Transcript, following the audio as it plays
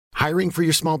Hiring for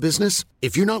your small business?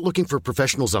 If you're not looking for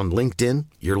professionals on LinkedIn,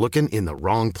 you're looking in the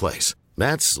wrong place.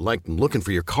 That's like looking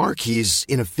for your car keys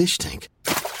in a fish tank.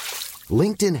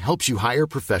 LinkedIn helps you hire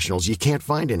professionals you can't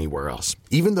find anywhere else,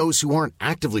 even those who aren't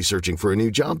actively searching for a new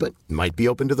job but might be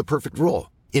open to the perfect role.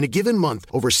 In a given month,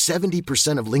 over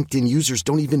 70% of LinkedIn users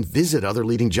don't even visit other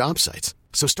leading job sites.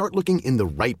 So start looking in the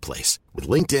right place. With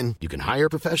LinkedIn, you can hire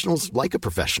professionals like a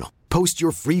professional. Post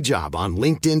your free job on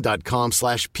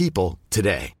linkedin.com/people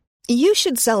today. You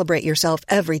should celebrate yourself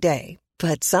every day,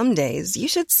 but some days you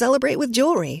should celebrate with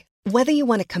jewelry. Whether you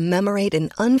want to commemorate an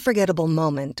unforgettable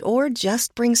moment or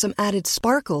just bring some added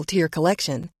sparkle to your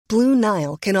collection, Blue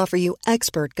Nile can offer you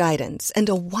expert guidance and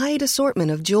a wide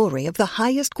assortment of jewelry of the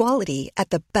highest quality at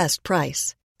the best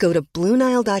price. Go to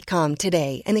BlueNile.com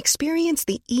today and experience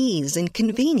the ease and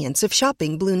convenience of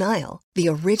shopping Blue Nile, the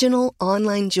original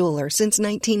online jeweler since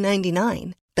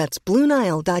 1999. That's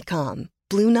BlueNile.com.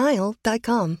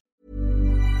 BlueNile.com.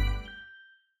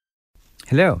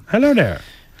 Hello. Hello there.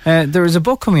 There is a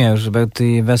book coming out about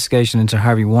the investigation into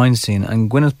Harvey Weinstein, and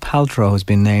Gwyneth Paltrow has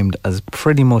been named as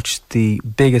pretty much the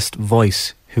biggest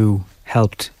voice who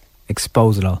helped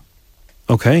expose it all.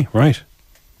 Okay, right.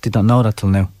 Did not know that till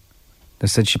now. They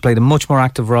said she played a much more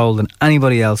active role than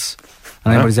anybody else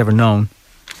and anybody's ever known.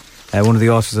 One of the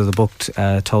authors of the book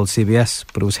told CBS,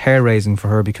 but it was hair-raising for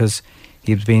her because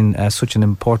he'd been such an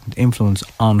important influence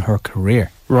on her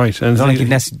career. Right. And I don't think he'd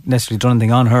necessarily done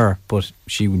anything on her, but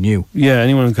she knew. Yeah,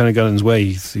 anyone who kind of got in his way,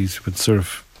 he would sort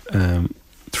of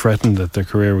threaten that their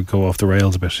career would go off the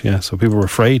rails a bit. Yeah, so people were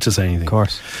afraid to say anything. Of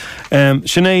course.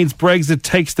 Sinead's Brexit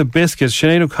takes the biscuits.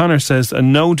 Sinead O'Connor says a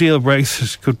no-deal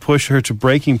Brexit could push her to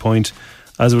breaking point,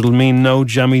 as it will mean no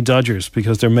jammy Dodgers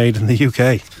because they're made in the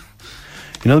UK.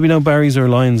 You know, there'll be no Barrys or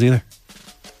Lions either.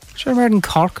 Sure, they're made in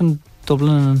Cork and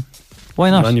Dublin. And why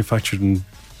not? Manufactured in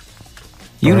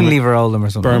Unilever Oldham or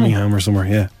something. Birmingham or somewhere,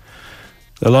 yeah.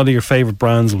 A lot of your favourite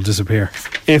brands will disappear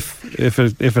if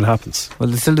it happens. Well,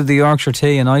 they still do the Yorkshire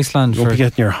tea in Iceland. You won't be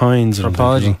getting your Heinz or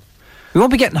apology. We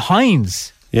won't be getting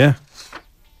Heinz. Yeah.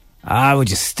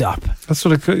 Would you stop? That's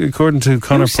what, according to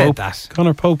Conor Pope. Said that?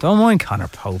 Conor Pope. Don't mind Conor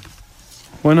Pope.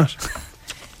 Why not?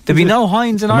 There'd be no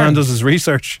Heinz in the Ireland. Man does his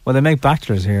research. Well, they make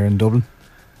Bachelors here in Dublin.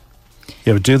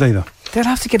 Yeah, but do they though? They'll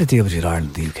have to get a deal between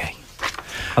Ireland and the UK.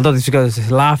 Although they should go,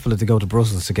 it's laughable if they go to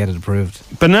Brussels to get it approved.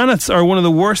 Bananas are one of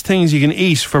the worst things you can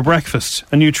eat for breakfast,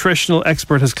 a nutritional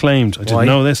expert has claimed. I didn't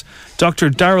know this. Dr.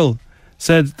 Darrell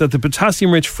said that the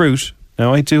potassium-rich fruit...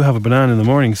 Now, I do have a banana in the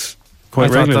mornings quite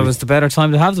regularly. I thought that was the better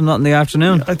time to have them, not in the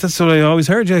afternoon. Yeah, that's what I always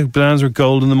heard, yeah. Bananas are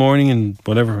gold in the morning and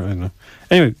whatever, I don't know.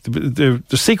 Anyway,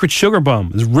 the secret sugar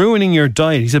bomb is ruining your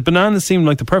diet. He said bananas seem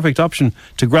like the perfect option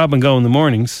to grab and go in the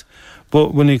mornings.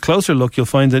 But when you closer look, you'll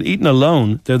find that eaten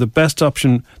alone, they're the best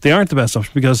option. They aren't the best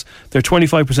option because they're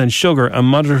 25% sugar and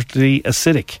moderately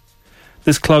acidic.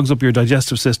 This clogs up your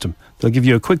digestive system. They'll give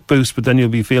you a quick boost, but then you'll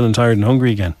be feeling tired and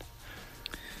hungry again.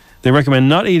 They recommend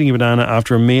not eating a banana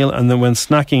after a meal, and then when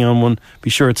snacking on one, be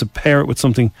sure to pair it with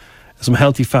some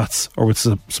healthy fats or with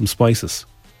some spices.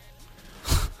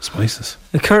 Spices.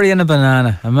 A curry and a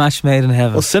banana, a match made in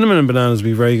heaven. Well, cinnamon and bananas would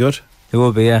be very good. It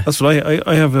would be, yeah. That's what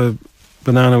I have a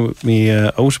banana with me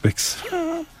Oatbix.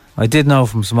 I did know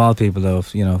from small people though,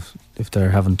 if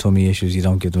they're having tummy issues, you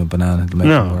don't give them a banana to make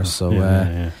it worse. So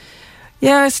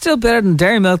yeah, it's still better than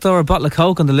dairy milk though, or a bottle of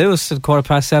Coke on the Lewis at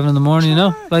 7:15 in the morning.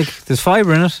 Like there's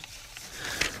fibre in it.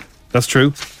 That's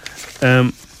true.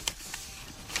 Then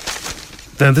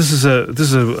this is a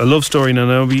love story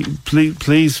now.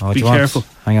 Please be careful.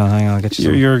 Hang on, I'll get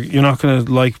you. You're not going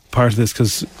to like part of this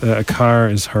because a car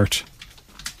is hurt.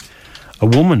 A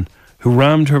woman who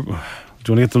rammed her... Do you want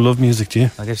to get the love music, do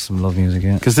you? I'll get you some love music,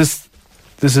 yeah. Because this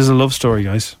is a love story,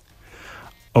 guys.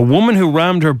 A woman who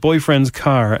rammed her boyfriend's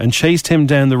car and chased him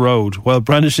down the road while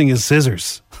brandishing his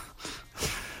scissors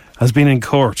has been in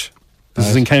court. This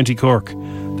is in County Cork.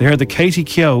 They heard that Katie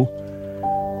Keogh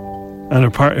and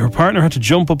her partner had to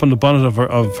jump up on the bonnet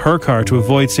of her car to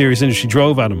avoid serious injury. She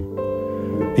drove at him.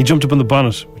 He jumped up on the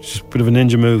bonnet, which is a bit of a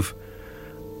ninja move.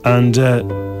 And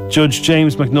Judge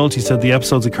James McNulty said the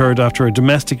episodes occurred after a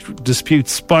domestic dispute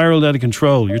spiralled out of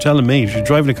control. You're telling me, if you're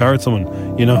driving a car with someone,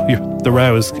 the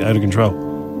row is out of control.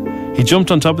 He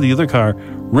jumped on top of the other car,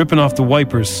 ripping off the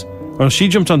wipers. Well, she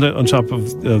jumped on top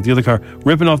of the other car,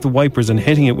 ripping off the wipers and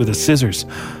hitting it with the scissors.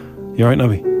 You alright,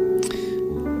 Nobby?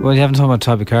 Well, you haven't told me what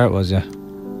type of car it was, yeah?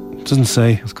 It doesn't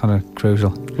say. It's kind of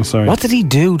crucial. I'm sorry. What did he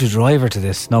do to drive her to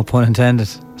this? No pun intended.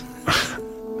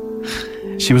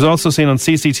 She was also seen on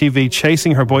CCTV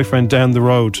chasing her boyfriend down the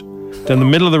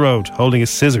middle of the road, holding his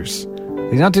scissors.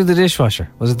 Did he not do the dishwasher?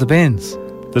 Was it the bins?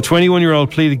 The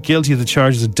 21-year-old pleaded guilty of the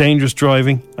charges of dangerous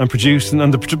driving and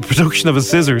the production of a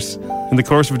scissors in the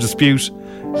course of a dispute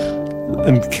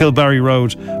in Kilbarry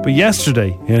Road. But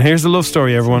yesterday, and here's the love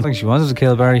story, everyone. I think she wanted to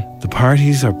kill Barry. The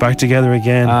parties are back together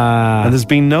again, and there's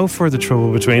been no further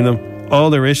trouble between them. All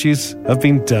their issues have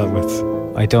been dealt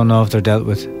with. I don't know if they're dealt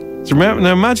with.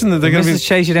 Now imagine that they're going to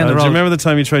chase you down the road. Do you remember the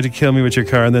time you tried to kill me with your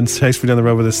car and then chase me down the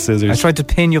road with a scissors? I tried to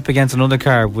pin you up against another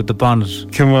car with the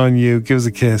bonnet. Come on, you. Give us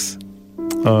a kiss.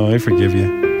 Oh, I forgive you.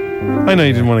 I know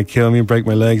you didn't want to kill me and break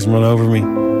my legs and run over me.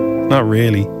 Not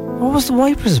really. What was the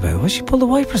wipers about? Why she pull the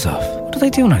wipers off? What did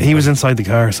they do now? He was inside the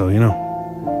car, so you know.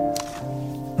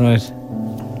 Right.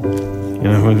 You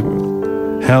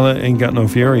know, hella ain't got no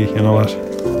fury, you know what?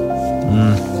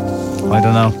 I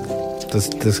don't know.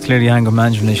 There's clearly anger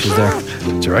management issues there.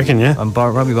 Do you reckon, yeah? On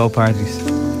probably both parties.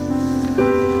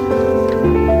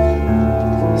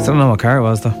 Still don't know what car it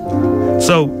was, though.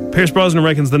 So, Pierce Brosnan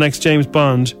reckons the next James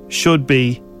Bond should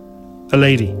be a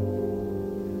lady.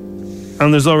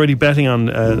 And there's already betting on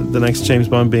the next James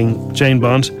Bond being Jane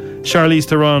Bond. Charlize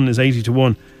Theron is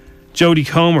 80-1. Jodie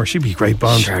Comer, she'd be a great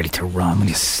Bond. Charlize Theron, will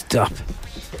you stop?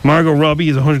 Margot Robbie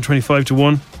is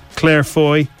 125-1. Claire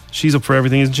Foy, she's up for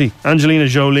everything, isn't she? Angelina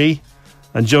Jolie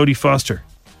and Jodie Foster.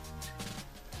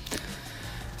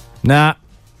 Nah.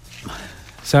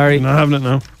 Sorry. Not having it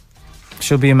now.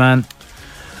 Should be a man.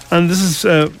 And this is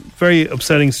a very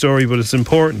upsetting story, but it's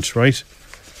important, right?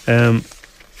 Let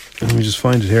me just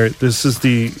find it here. This is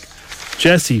the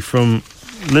Jessie from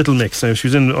Little Mix. Now, she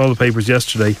was in all the papers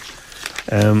yesterday.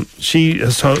 She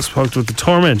has talked about the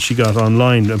torment she got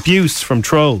online, abuse from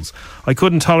trolls. I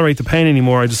couldn't tolerate the pain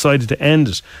anymore. I decided to end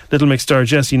it. Little Mix star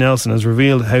Jessie Nelson has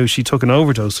revealed how she took an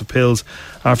overdose of pills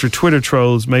after Twitter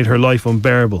trolls made her life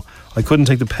unbearable. I couldn't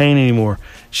take the pain anymore.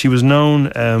 She was known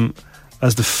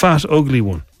as the fat, ugly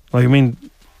one. Like, I mean,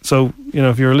 so, you know,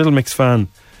 if you're a Little Mix fan,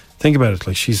 think about it.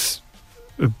 Like, she's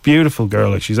a beautiful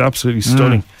girl. Like, she's absolutely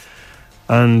stunning.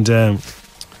 And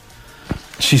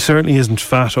she certainly isn't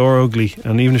fat or ugly.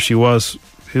 And even if she was,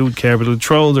 who would care? But the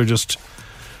trolls are just...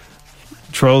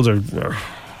 Trolls are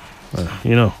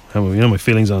you know my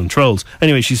feelings on trolls.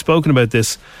 Anyway, she's spoken about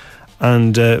this,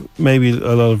 and maybe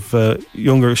a lot of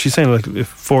younger... She's saying, like, if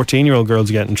 14-year-old girls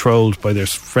are getting trolled by their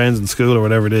friends in school or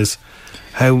whatever it is,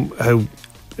 how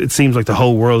it seems like the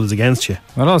whole world is against you.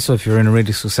 Well, also, if you're in a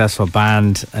really successful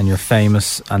band and you're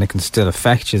famous and it can still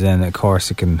affect you, then of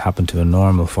course it can happen to a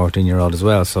normal 14-year-old as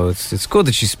well. So it's good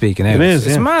that she's speaking out. It is,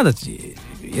 It's mad that,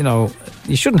 you know,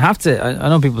 you shouldn't have to. I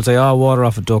know people say, oh, water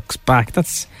off a duck's back.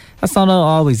 That's not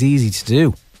always easy to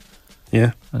do.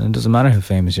 Yeah. And it doesn't matter how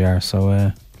famous you are. So,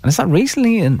 and it's not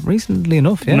recently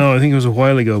enough, yeah? No, I think it was a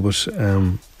while ago, but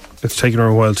it's taken her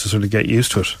a while to sort of get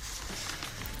used to it.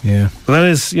 Yeah. But that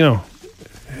is, you know...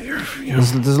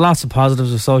 There's lots of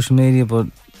positives of social media, but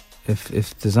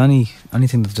if there's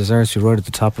anything that deserves to be right at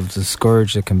the top of the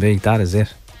scourge it can be, that is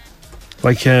it.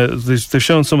 Like, they've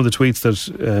shown some of the tweets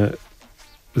that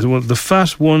the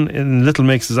fat one in Little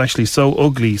Mix is actually so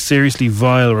ugly, seriously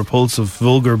vile, repulsive,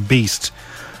 vulgar beast.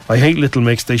 I hate Little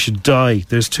Mix, they should die.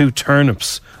 There's 2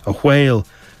 turnips, a whale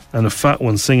and a fat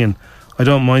one singing. I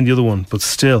don't mind the other one, but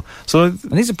still. So, and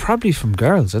these are probably from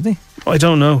girls, are they? I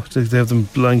don't know. They have them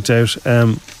blanked out.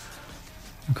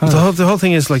 The whole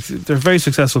thing is, like, they're a very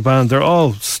successful band. They're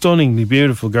all stunningly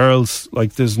beautiful girls.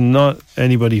 Like, there's not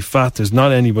anybody fat. There's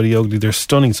not anybody ugly. They're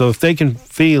stunning. So if they can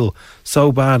feel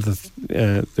so bad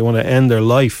that they want to end their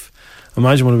life,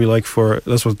 imagine what it'd be like for...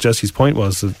 That's what Jessie's point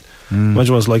was. That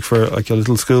imagine what it's like for, like, a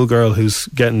little schoolgirl who's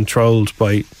getting trolled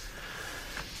by...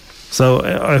 So,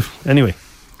 anyway...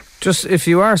 Just if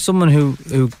you are someone who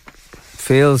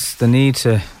feels the need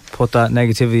to put that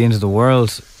negativity into the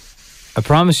world, I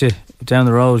promise you, down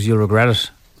the road you'll regret it.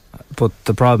 But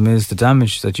the problem is the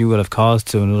damage that you will have caused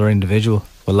to another individual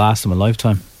will last them a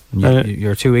lifetime. And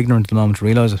you're too ignorant at the moment to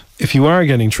realise it. If you are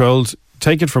getting trolled,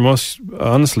 take it from us,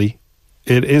 honestly,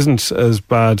 it isn't as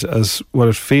bad as what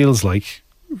it feels like.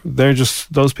 They're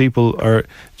just... Those people are...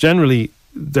 Generally,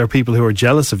 they're people who are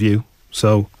jealous of you.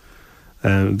 So,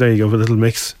 there you go, with a Little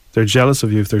Mix. They're jealous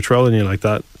of you if they're trolling you like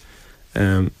that.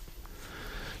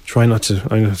 Try not to...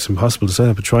 I know it's impossible to say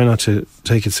that, but try not to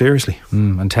take it seriously.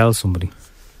 And tell somebody.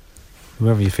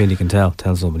 Whoever you feel you can tell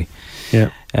somebody. Yeah.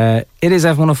 It is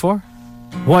F104.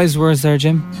 Wise words there,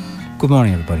 Jim. Good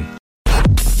morning, everybody.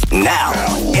 Now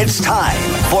it's time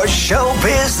for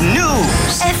Showbiz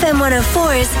News. FM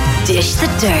 104's Dish the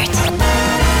Dirt.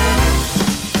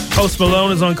 Post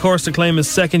Malone is on course to claim his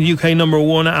second UK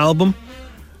 #1 album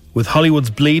with Hollywood's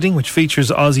Bleeding, which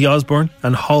features Ozzy Osbourne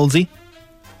and Halsey.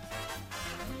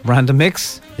 Random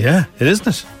mix. Yeah, it isn't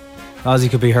it? Ozzy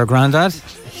could be her granddad.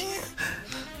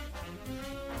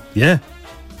 Yeah.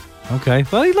 Okay.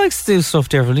 Well, he likes to do stuff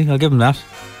differently. I'll give him that.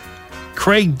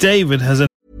 Craig David has a...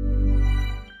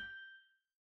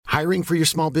 Hiring for your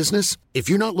small business? If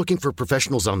you're not looking for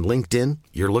professionals on LinkedIn,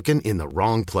 you're looking in the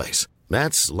wrong place.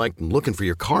 That's like looking for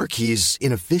your car keys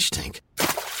in a fish tank.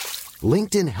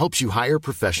 LinkedIn helps you hire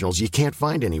professionals you can't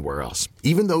find anywhere else,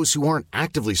 even those who aren't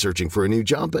actively searching for a new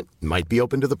job but might be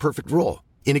open to the perfect role.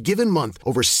 In a given month,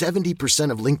 over 70%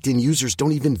 of LinkedIn users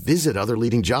don't even visit other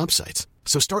leading job sites.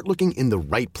 So start looking in the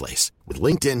right place. With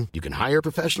LinkedIn, you can hire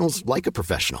professionals like a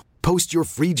professional. Post your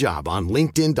free job on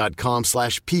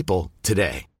linkedin.com/people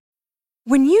today.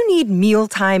 When you need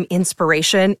mealtime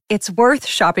inspiration, it's worth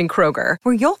shopping Kroger,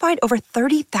 where you'll find over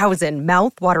 30,000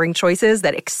 mouth-watering choices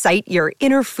that excite your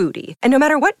inner foodie. And no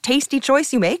matter what tasty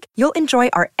choice you make, you'll enjoy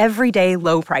our everyday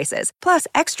low prices, plus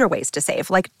extra ways to save,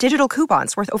 like digital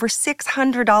coupons worth over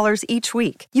 $600 each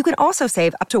week. You can also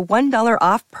save up to $1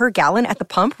 off per gallon at the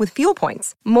pump with fuel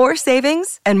points. More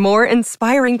savings and more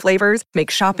inspiring flavors make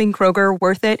shopping Kroger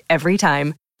worth it every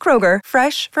time. Kroger,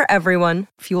 fresh for everyone.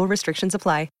 Fuel restrictions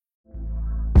apply.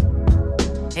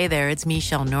 Hey there, it's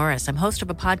Michelle Norris. I'm host of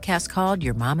a podcast called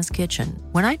Your Mama's Kitchen.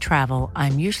 When I travel,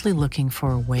 I'm usually looking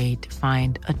for a way to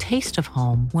find a taste of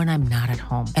home when I'm not at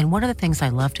home. And one of the things I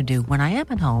love to do when I am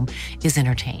at home is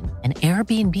entertain. And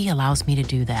Airbnb allows me to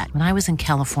do that. When I was in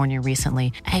California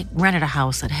recently, I rented a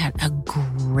house that had a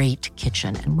great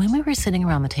kitchen. And when we were sitting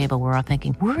around the table, we were all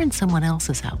thinking, we're in someone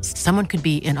else's house. Someone could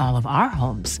be in all of our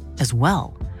homes as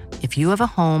well. If you have a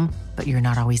home, but you're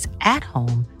not always at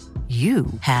home, you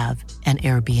have an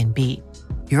Airbnb.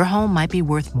 Your home might be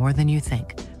worth more than you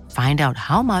think. Find out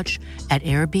how much at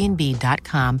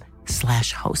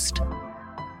airbnb.com/host.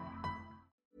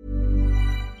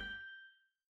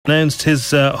 Announced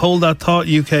his Hold That Thought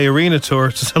UK Arena Tour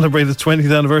to celebrate the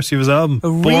 20th anniversary of his album.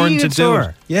 Born to Do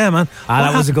It. Yeah, man.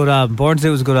 That was a good album. Born to Do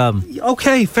It was a good album.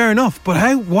 Okay, fair enough. But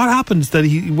what happened that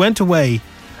he went away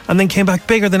and then came back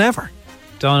bigger than ever?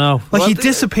 Don't know. Like, he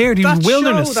disappeared. He was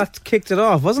wilderness. Show that kicked it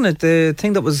off, wasn't it? The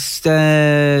thing that was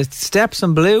Steps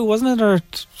and Blue, wasn't it? Or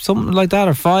something like that,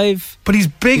 or Five. But he's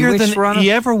bigger than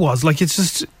he ever was. Like, it's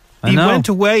just... He went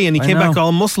away and he came back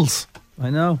all muscles.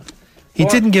 I know. He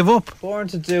didn't give up. Born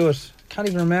to Do It. Can't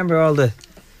even remember all the...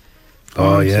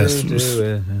 Oh, yes.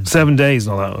 7 days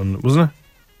and all that one, wasn't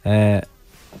it?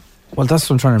 Well, that's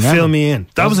what I'm trying to remember. Fill Me In.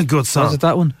 That was a good song. Was it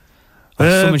that one?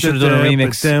 Someone should have done a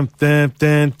remix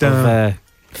of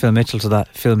Phil Mitchell to that.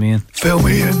 Fill Me In. Fill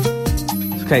Me In.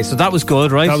 Okay, so that was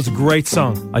good, right? That was a great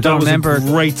song. I don't remember. A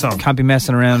great song. Can't Be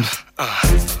Messing Around.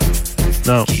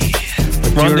 No.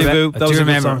 Rendezvous. That was a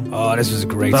good song. Oh, this was a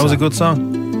great song. That was a good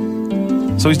song.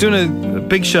 So he's doing a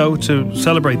big show to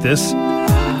celebrate this.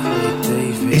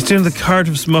 He's doing the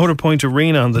Cardiff's Motorpoint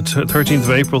Arena on the 13th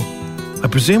of April. I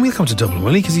presume he'll come to Dublin,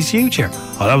 will he? Because he's huge here.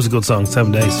 Oh, that was a good song.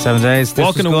 7 days. 7 days.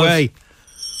 Walking Away.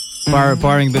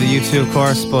 Barring a bit of U2, of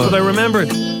course. But I remember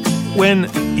when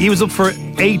he was up for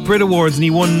 8 Brit Awards and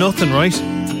he won nothing, right?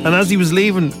 And as he was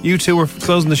leaving, U2 were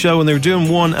closing the show and they were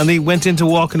doing one, and they went into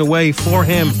Walking Away for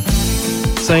him,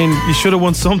 saying, you should have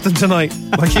won something tonight.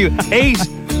 Like, 8.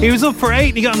 He was up for 8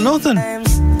 and he got nothing.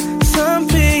 Some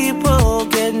people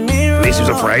get me wrong. At least he was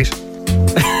up for 8.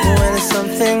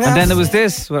 And then there was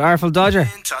this with Artful Dodger.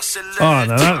 Oh,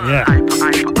 no, yeah.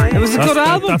 It was a good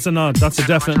album. That's a nod. That's a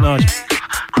definite nod.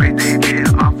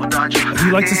 He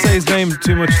liked to say his name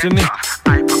too much, didn't he?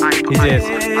 He did.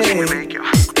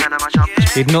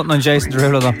 He had nothing on Jason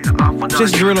Derulo, though.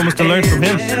 Jason Derulo must have learned from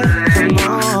him.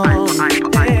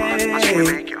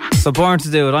 So Born to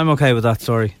Do It, I'm okay with that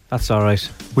story. That's alright.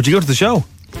 Would you go to the show?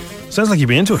 Sounds like you'd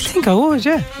be into it. I think I would,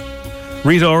 yeah.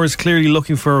 Rita Ora is clearly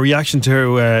looking for a reaction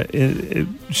to her.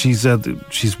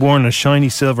 She's worn a shiny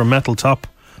silver metal top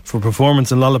for a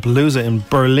performance in Lollapalooza in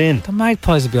Berlin. The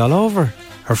Magpies will be all over.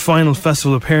 Her final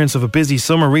festival appearance of a busy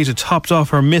summer, Rita topped off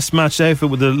her mismatched outfit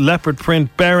with a leopard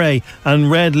print beret and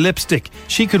red lipstick.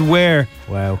 She could wear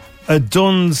a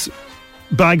Dunn's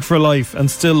bag for life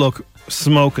and still look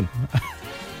smoking.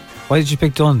 Why did you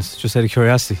pick Dunn's? Just out of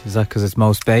curiosity. Is that because it's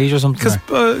most beige or something?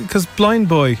 Because Blind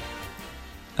Boy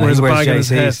wears a bag on his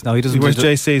head. No, he doesn't. He wears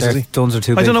JCs, does he? Dunn's are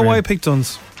too big. I don't know why I picked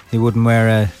Dunn's. He wouldn't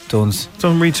wear Dunn's.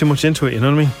 Don't read too much into it, you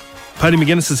know what I mean? Paddy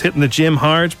McGuinness is hitting the gym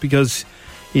hard because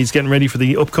he's getting ready for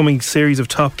the upcoming series of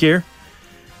Top Gear.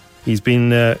 He's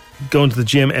been going to the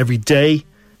gym every day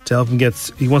to help him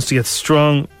he wants to get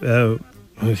strong. I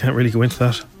can't really go into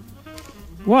that.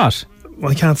 What?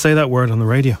 Well, I can't say that word on the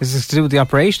radio. Is this to do with the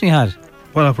operation he had?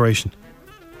 What operation?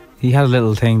 He had a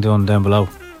little thing done down below.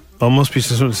 Oh, must be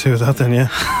something to do with that then, yeah.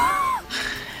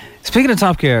 Speaking of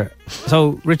Top Gear,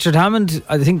 so Richard Hammond,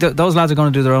 I think those lads are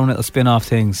going to do their own little spin-off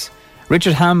things.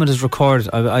 Richard Hammond has recorded.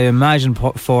 I imagine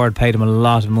Ford paid him a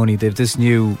lot of money. They've this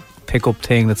new pickup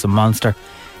thing that's a monster.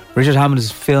 Richard Hammond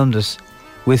has filmed it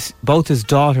with both his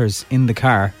daughters in the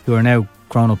car, who are now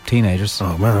grown-up teenagers.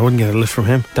 Oh man, I wouldn't get a lift from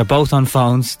him. They're both on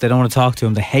phones. They don't want to talk to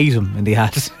him. They hate him in the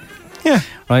ad. Yeah.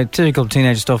 Right, typical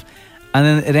teenage stuff. And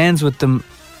then it ends with them,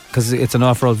 because it's an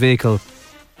off-road vehicle,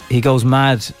 he goes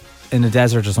mad in a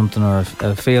desert or something, or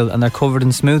a field, and they're covered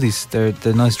in smoothies. They're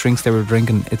the nice drinks they were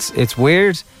drinking. It's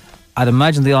weird. I'd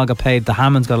imagine they all got paid. The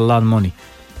Hammonds got a lot of money.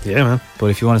 Yeah, man. But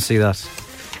if you want to see that,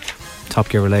 Top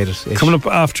Gear related. Coming up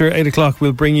after 8 o'clock,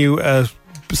 we'll bring you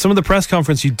some of the press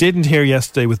conference you didn't hear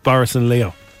yesterday with Boris and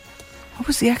Leo. What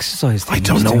was the exercise thing? I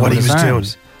don't know what he was doing.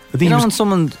 I think when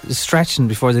someone is stretching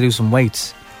before they do some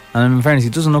weights, and in fairness, he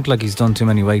doesn't look like he's done too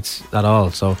many weights at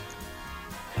all, so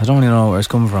I don't really know where it's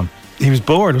coming from. He was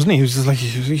bored, wasn't he? He was just like,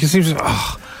 he seems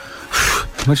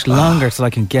much longer till I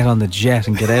can get on the jet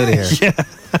and get out of here. Yeah.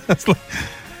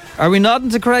 Are we nodding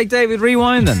to Craig David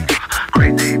Rewind then?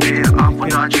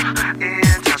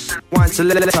 One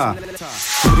selector.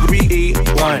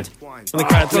 Rewind.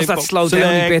 Does that slow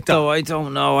down a bit though? I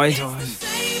don't know.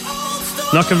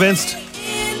 Not convinced?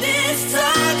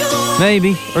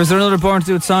 Maybe. Or is there another Born to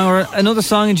Do It song, or another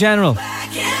song in general?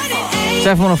 It's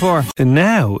F104. And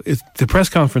now, the press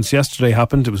conference yesterday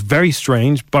happened. It was very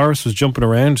strange. Boris was jumping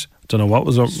around. Don't know what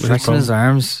was up. Stretching his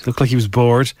arms. Looked like he was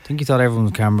bored. I think he thought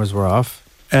everyone's cameras were off.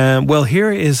 Well,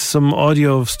 here is some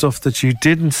audio of stuff that you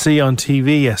didn't see on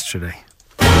TV yesterday.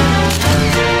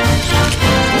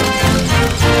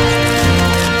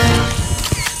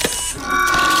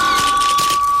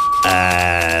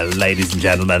 Ladies and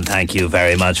gentlemen, thank you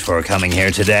very much for coming here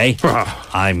today.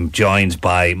 I'm joined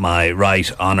by my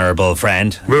right honourable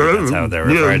friend. That's how they're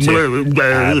referred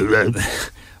to.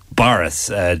 Boris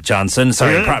Johnson.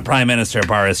 Sorry, Prime Minister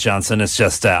Boris Johnson. It's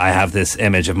just I have this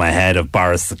image of my head of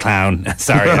Boris the Clown.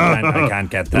 Sorry, I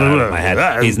can't get that out of my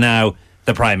head. He's now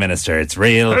the Prime Minister. It's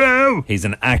real. Hello. He's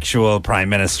an actual Prime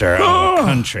Minister of a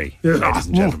country, ladies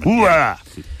and gentlemen. Yeah.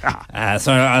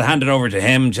 So I'll hand it over to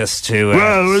him just to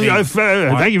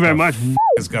thank you very much.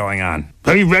 Is going on.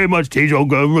 Thank you very much, Tijo.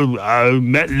 I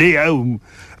met Leo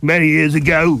many years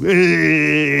ago in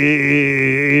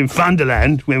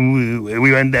Funderland when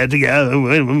we went there together.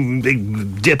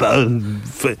 Big Dipper.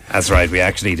 That's right, we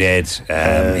actually did.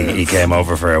 He came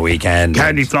over for a weekend.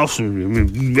 Candy floss,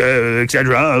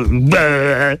 etc.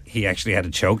 He actually had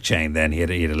a choke chain then. He had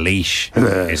a leash.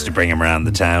 Used to bring him around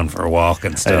the town for a walk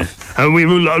and stuff. And we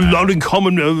have a lot in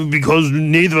common because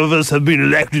neither of us have been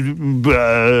elected.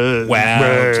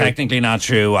 Technically not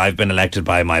true. I've been elected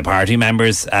by my party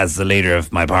members as the leader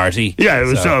of my party.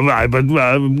 Yeah, so am I, but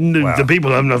the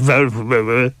people have not voted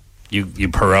for. You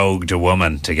prorogued a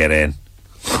woman to get in.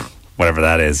 Whatever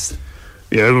that is.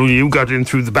 Yeah, well, you got in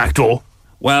through the back door.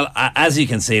 Well, as you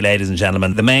can see, ladies and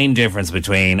gentlemen, the main difference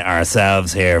between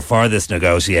ourselves here for this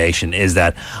negotiation is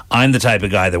that I'm the type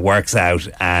of guy that works out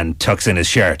and tucks in his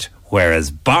shirt, whereas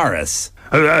Boris...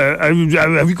 have you got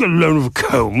a loan of a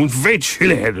comb? It's very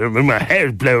chilly here, and my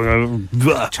hair's blowing.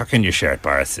 Tuck in your shirt,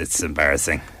 Boris. It's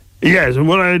embarrassing. Yes, and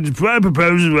what I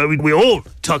propose is we all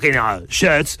tuck in our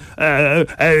shirts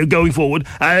going forward,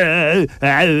 and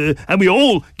we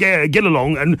all get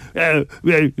along and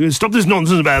stop this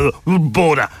nonsense about the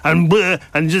border and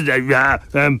just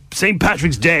St.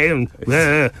 Patrick's Day and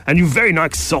you very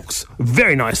nice socks on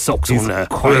there.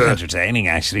 Quite entertaining,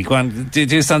 actually. Go on,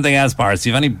 do something else, Boris. Do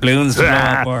you have any balloons to blow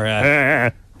up? Or,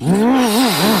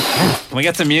 can we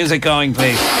get some music going,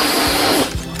 please?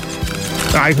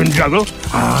 I can juggle.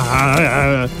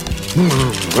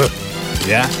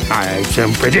 Yeah. I'm so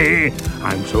pretty.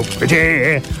 I'm so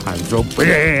pretty. I'm so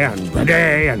pretty and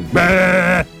pretty and.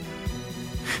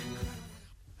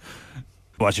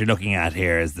 What you're looking at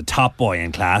here is the top boy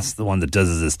in class, the one that does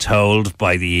as is told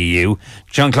by the EU.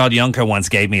 Jean-Claude Juncker once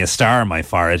gave me a star on my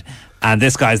forehead, and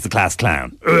this guy's the class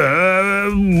clown.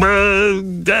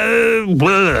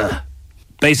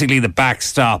 Basically the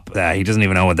backstop, he doesn't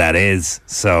even know what that is.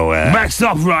 So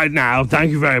backstop right now, thank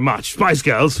you very much. Spice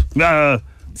Girls.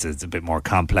 It's a bit more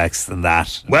complex than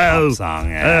that. Well,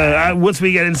 song, once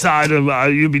we get inside,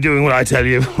 you'll be doing what I tell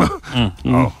you.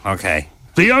 Oh, okay.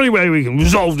 The only way we can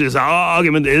resolve this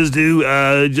argument is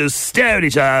to just stare at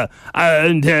each other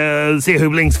and see who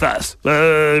blinks first.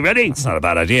 Ready? It's not a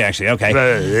bad idea, actually. Okay.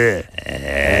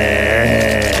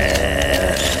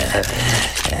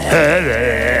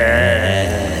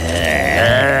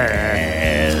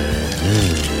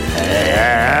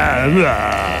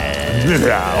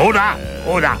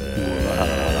 Order.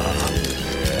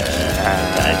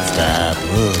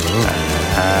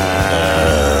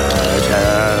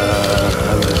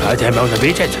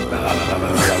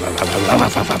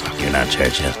 You're not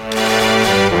Churchill.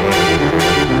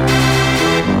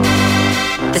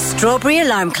 The Strawberry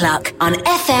Alarm Clock on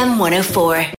FM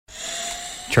 104.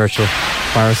 Churchill.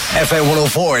 Paris. FM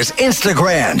 104's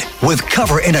Instagram with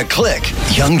Cover in a Click.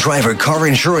 Young driver car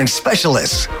insurance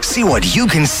specialists. See what you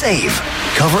can save.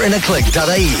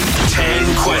 Coverinaclick.ie.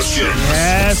 10 questions.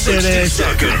 Yes, it 60 is.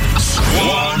 seconds.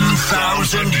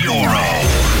 €1,000.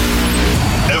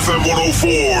 FM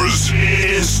 104's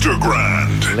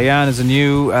Instagram. Leanne is a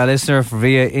new listener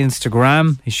via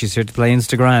Instagram. She's here to play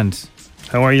Instagram.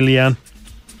 How are you, Leanne?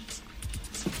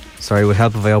 Sorry, it would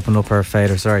help if I opened up her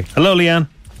fader. Sorry. Hello, Leanne.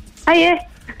 Hiya.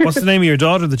 What's the name of your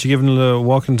daughter that you're giving a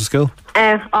walk into school?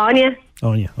 Anya.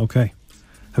 Anya, okay.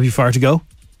 Have you far to go?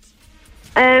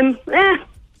 About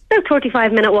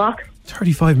 35-minute walk.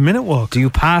 35-minute walk? Do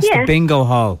you pass the bingo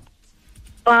hall?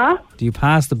 What? Do you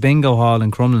pass the bingo hall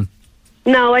in Crumlin?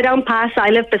 No, I don't pass.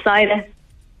 I live beside it.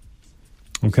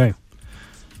 Okay.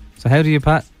 So how do you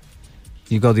pass?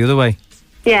 You go the other way?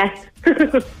 Yeah.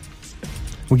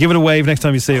 We'll give it a wave next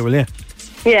time you see it, will you?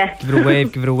 Yeah. Give it a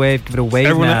wave, give it a wave, give it a wave.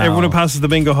 Everyone who passes the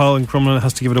bingo hall in Crumlin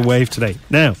has to give it a wave today.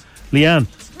 Now, Leanne,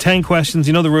 10 questions.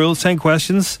 You know the rules, 10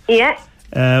 questions. Yeah.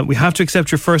 We have to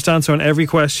accept your first answer on every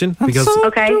question because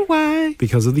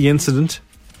of the incident.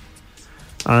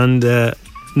 And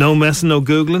no messing, no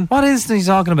Googling. What is he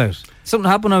talking about? Something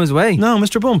happened when I was away. No,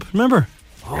 Mr. Bump, remember?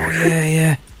 Oh,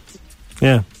 yeah.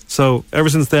 Yeah. So, ever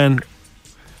since then,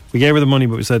 we gave her the money,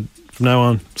 but we said, from now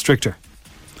on, stricter.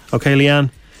 Okay,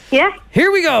 Leanne? Yeah.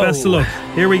 Here we go. Best of luck.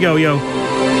 Here we go, yo.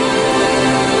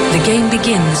 The game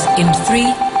begins in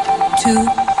 3, 2,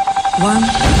 1.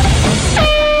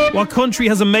 What country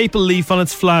has a maple leaf on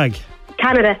its flag?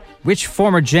 Canada. Which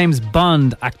former James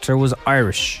Bond actor was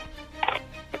Irish?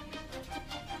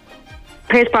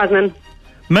 Pierce Brosnan.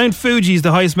 Mount Fuji is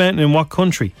the highest mountain in what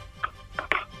country?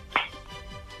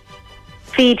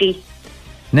 Fiji.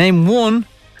 Name one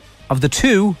of the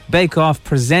two Bake Off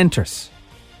presenters.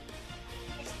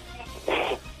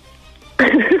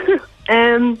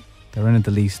 They're in it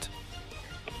the least.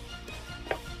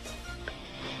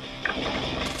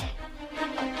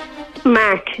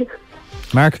 Mark.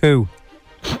 Mark who?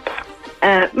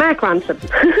 Mark Ronson.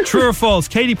 True or false?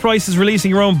 Katie Price is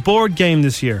releasing her own board game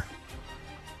this year.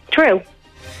 True.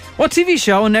 What TV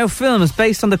show and now film is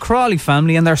based on the Crawley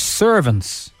family and their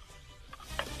servants?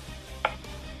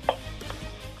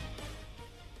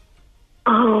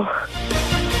 Oh.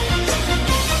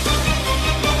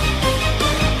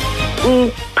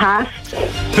 Pass.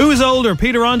 Who is older,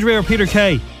 Peter Andre or Peter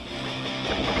Kay?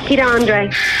 Peter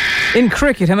Andre. In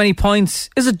cricket, how many points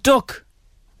is a duck?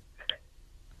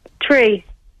 3.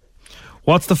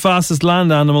 What's the fastest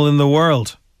land animal in the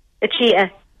world? A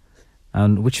cheetah.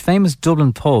 And which famous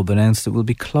Dublin pub announced it will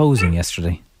be closing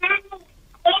yesterday?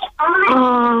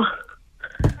 Oh.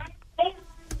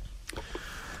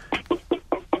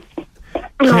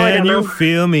 Can you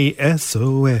feel me?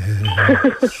 SOS.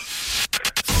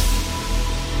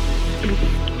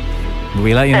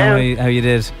 We let you know how you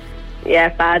did. Yeah,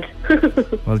 bad.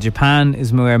 Well, Japan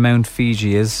is where Mount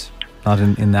Fiji is, not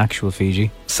in the actual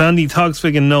Fiji. Sandy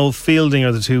Togsvig and Noel Fielding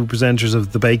are the two presenters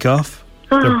of the Bake Off.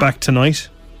 They're back tonight.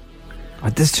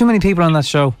 There's too many people on that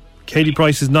show. Katie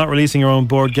Price is not releasing her own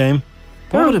board game.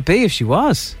 What would it be if she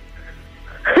was?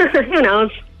 Who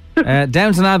knows?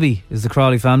 Downton Abbey is the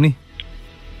Crawley family.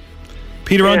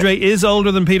 Peter Andre is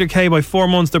older than Peter Kay by 4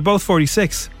 months. They're both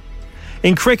 46.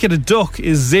 In cricket, a duck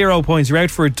is 0 points. You're out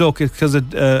for a duck because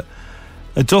a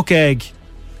duck egg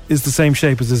is the same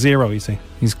shape as a 0, you see.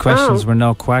 These questions were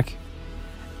no quack.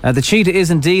 The cheetah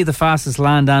is indeed the fastest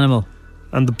land animal.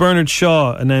 And the Bernard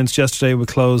Shaw announced yesterday will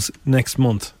close next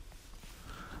month.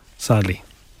 Sadly.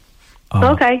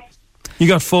 Okay. You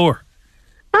got 4.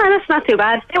 Oh, that's not too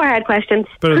bad. They were hard questions.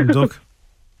 Better than duck.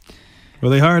 Were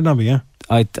they hard, Nobby? Yeah.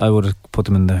 I would have put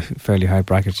them in the fairly high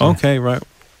bracket. Yeah. Okay, right.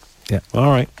 Yeah. All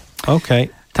right. Okay.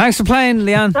 Thanks for playing,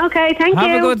 Leanne. Okay, thank you.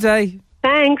 Have a good day.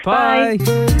 Thanks. Bye.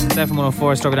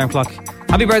 7:104, Strawberry Alarm Clock.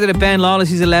 Happy birthday to Ben Lawless.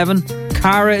 He's 11.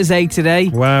 Cara is 8 today.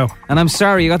 Wow. And I'm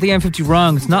sorry, you got the M50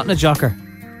 wrong. It's not in a jocker.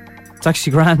 It's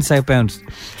actually Grand southbound.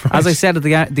 Right. As I said,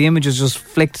 the images just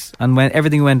flicked and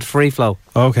everything went free flow.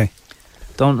 Okay.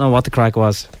 Don't know what the crack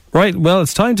was. Right, well,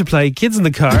 it's time to play Kids in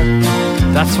the Car.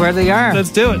 That's where they are. Let's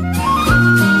do it.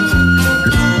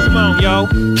 Come on, yo.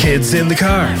 Kids in the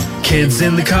car, kids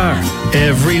in the car.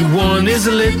 Everyone is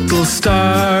a little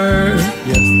star.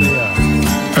 Yes, they are.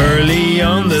 Early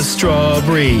on the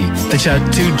Strawberry, they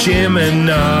chat to Jim and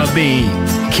Nobby.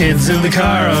 Kids in the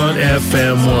car on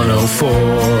FM 104.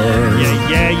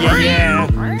 Yeah.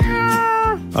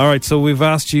 All right, so we've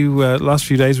asked you last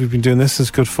few days. We've been doing this.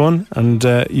 It's good fun, and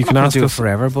you can ask do us it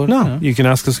forever, but no, you can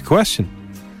ask us a question.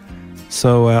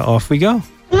 So off we go.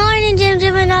 Morning,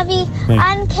 Jim and Nobby. Hey.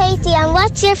 I'm Katie, and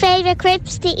what's your favourite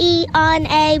crisps to eat on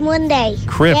a Monday?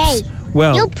 Crisps. Yay.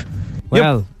 Well, Yup.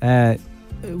 Well,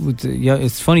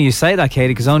 it's funny you say that,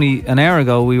 Katie, because only an hour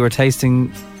ago we were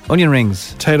tasting onion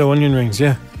rings. Potato onion rings,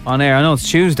 yeah. On air. I know it's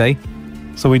Tuesday.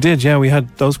 So we did, yeah. We had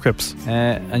those crisps.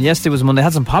 And yesterday was Monday. I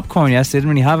had some popcorn yesterday. Didn't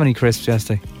really have any crisps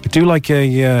yesterday. I do like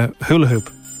a hula hoop.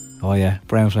 Oh, yeah.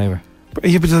 Brown flavour.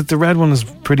 Yeah, but the red one is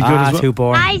pretty good as well. Too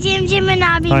boring. Hi, Jim and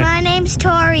Nobby. Hi. My name's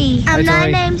Tori. And my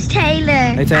Tori. name's Taylor.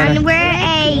 Hey, Taylor. And we're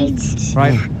 8.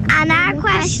 Right. And our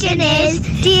question is,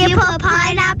 do you put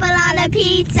pineapple on a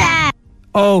pizza?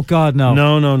 Oh, God, no.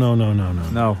 No.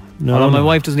 No. Although my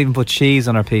wife doesn't even put cheese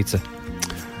on her pizza.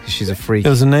 'Cause she's a freak.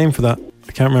 There's a name for that.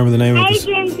 I can't remember the name of Hey, this.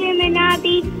 Jim and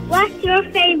Nobby. What's your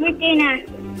favourite dinner?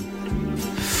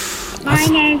 My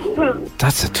name's Brooke.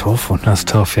 That's a tough one. That's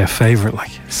tough, yeah. Favourite,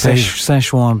 like.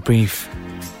 Szechuan beef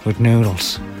with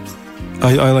noodles.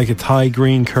 I like a Thai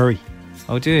green curry.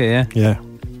 Oh, do you? Yeah. Yeah.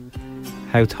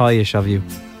 How Thai-ish of you.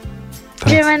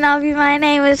 Jim and Nobby, my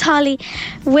name is Holly.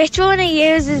 Which one of you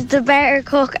is the better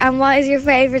cook, and what is your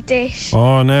favourite dish?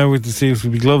 Oh, now we have to see if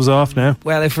we gloves off now.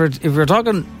 Well, if we're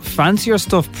talking fancier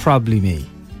stuff, probably me.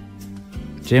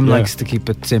 Jim likes to keep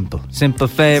it simple. Simple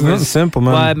favours. It's not simple,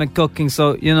 man. Why am I cooking?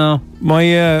 So, you know.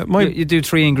 You do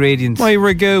 3 ingredients. My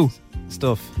ragu.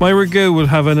 Stuff. My ragu will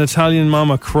have an Italian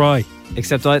mama cry.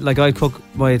 Except I cook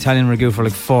my Italian ragu for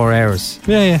like 4 hours.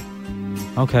 Yeah.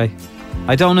 Okay.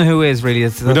 I don't know who is really.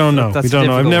 We don't know. That's We don't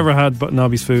know. I've difficult. never had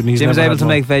Nobby's food, and he's Jim's never able had to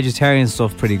mine. make vegetarian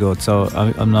stuff pretty good, so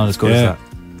I'm not as good as that.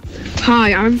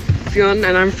 Hi, I'm Fionn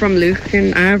and I'm from Luke,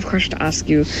 and I have a question to ask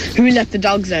you. Who let the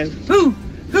dogs out? Who?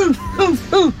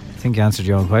 I think you answered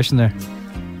your own question there.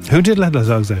 Who did let the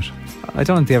dogs out? I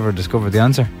don't think they ever discovered the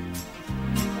answer.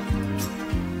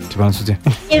 To be honest with you.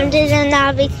 Jim and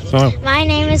Nobby. Oh. My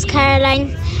name is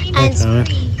Caroline, and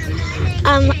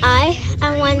I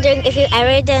am wondering if you've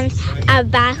ever done a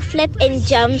backflip in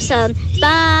jump zone.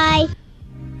 Bye.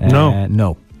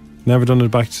 No. Never done a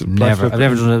backflip. I've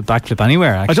never done a backflip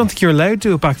anywhere, actually. I don't think you're allowed to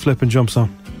do a backflip and jump zone.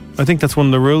 I think that's one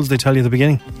of the rules they tell you at the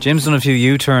beginning. Jim's done a few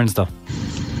U-turns, though.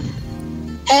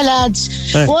 Hey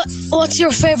lads, Hey. What's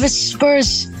your favourite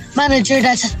Spurs manager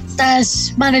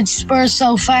that's managed Spurs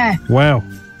so far? Wow.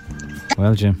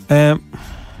 Well, Jim.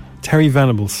 Terry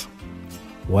Venables.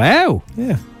 Wow.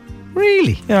 Yeah.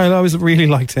 Really? Yeah, I always really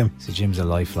liked him. So Jim's a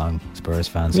lifelong Spurs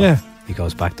fan. So Yeah. he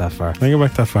goes back that far. I go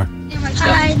back that far.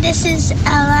 Hi, this is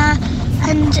Ella,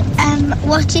 and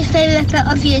what's your favourite bit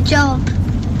of your job?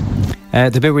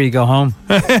 The bit where you go home.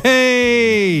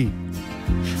 Hey!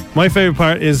 My favourite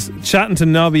part is chatting to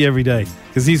Nobby every day,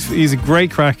 because he's a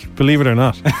great crack, believe it or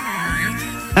not.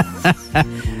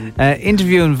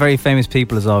 Interviewing very famous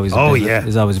people is always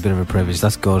is always a bit of a privilege.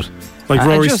 That's good. Like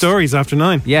Rory's Stories after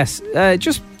 9. Yes.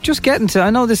 Just getting to,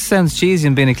 I know this sounds cheesy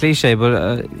and being a cliche,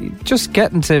 but just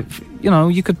getting to,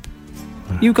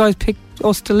 you guys pick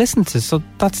us to listen to, so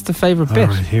that's the favourite bit.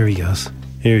 All right, here he goes.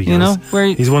 You know, where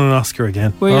he's won an Oscar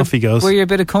again. Off he goes. Where you're a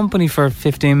bit of company for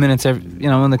 15 minutes,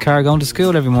 in the car going to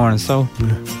school every morning. So,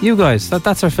 you guys,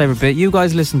 that's our favourite bit. You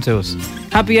guys listen to us.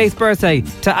 Happy 8th birthday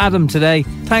to Adam today.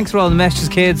 Thanks for all the messages,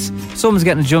 kids. Someone's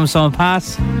getting a jump zone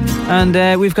pass.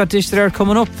 And we've got Dish the Dirt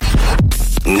coming up.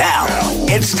 Now,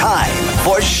 it's time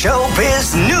for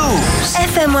Showbiz News.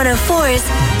 FM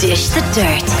 104's Dish the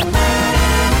Dirt.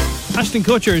 Ashton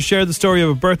Kutcher has shared the story of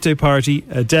a birthday party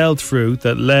Adele threw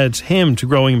that led him to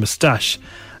growing a moustache.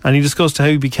 And he discussed how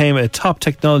he became a top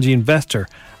technology investor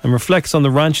and reflects on the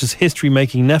ranch's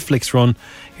history-making Netflix run.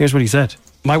 Here's what he said.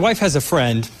 My wife has a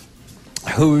friend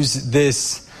who's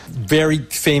this very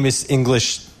famous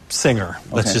English singer,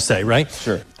 let's just say, right?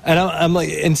 Sure. And I'm like,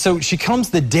 and so she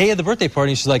comes the day of the birthday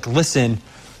party and she's like, listen,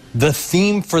 the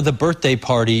theme for the birthday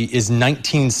party is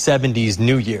 1970s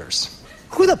New Year's.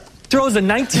 Who the throws a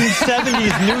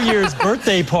 1970s New Year's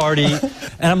birthday party?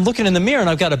 And I'm looking in the mirror and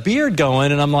I've got a beard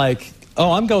going and I'm like,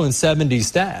 oh, I'm going 70s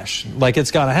stash. Like, it's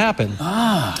got to happen.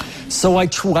 So I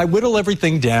whittle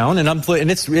everything down and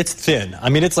it's thin. I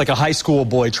mean, it's like a high school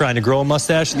boy trying to grow a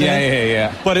mustache.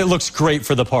 Yeah. But it looks great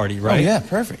for the party, right? Oh, yeah,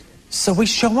 perfect. So we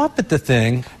show up at the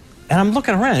thing and I'm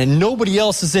looking around and nobody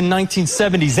else is in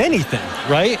 1970s anything,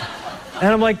 right?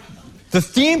 And I'm like, the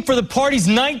theme for the party's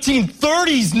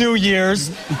 1930s New Year's,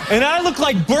 and I look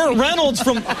like Burt Reynolds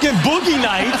from Boogie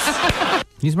Nights.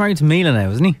 He's married to Mila now,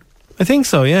 isn't he? I think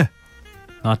so, yeah.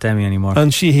 Not Demi anymore.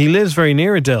 And he lives very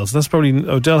near Adele, so that's probably...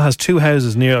 Adele has 2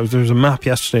 houses near... There was a map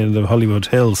yesterday in the Hollywood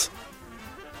Hills.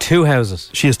 2 houses?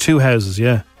 She has 2 houses,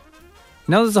 yeah.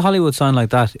 Now there's a Hollywood sign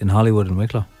like that in Hollywood in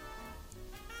Wicklow.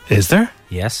 Is there?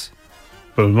 Yes.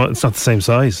 But it's not the same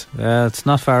size. It's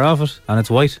not far off it, and it's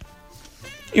white.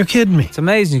 You're kidding me. It's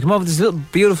amazing. You come over this little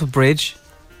beautiful bridge.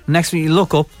 Next minute you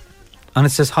look up, and it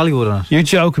says Hollywood on it. You're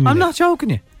joking me. I'm not joking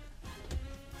you.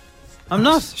 I'm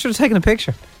not. Should have taken a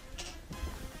picture.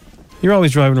 You're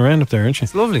always driving around up there, aren't you?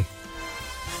 It's lovely.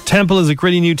 Temple is a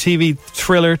gritty new TV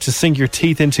thriller to sink your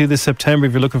teeth into this September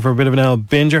if you're looking for a bit of an L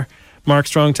binger. Mark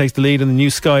Strong takes the lead in the new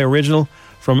Sky original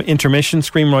from Intermission,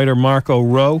 screenwriter Mark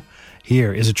O'Rowe.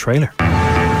 Here is a trailer.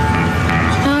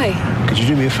 Hi. Could you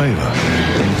do me a favour?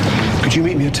 Could you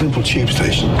meet me at Temple Tube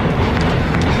Station?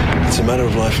 It's a matter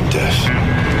of life and death.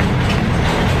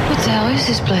 What the hell is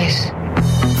this place?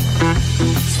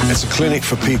 It's a clinic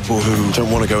for people who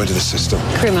don't want to go into the system.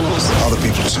 Criminals. Other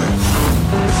people too.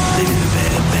 They did a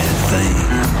bad, bad thing.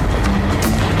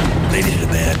 They did a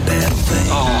bad, bad thing.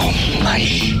 Oh,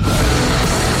 mate.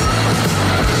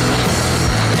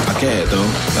 I get it,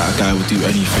 though, that a guy would do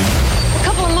anything. A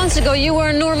couple of months ago, you were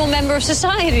a normal member of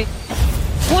society.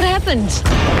 What happened?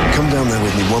 Come down there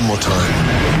with me one more time.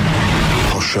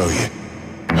 I'll show you.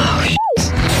 Oh,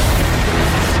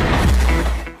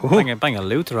 shit. Bang a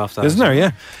Luther off that. Isn't there,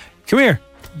 yeah? Come here.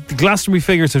 The Glastonbury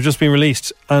figures have just been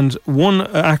released, and one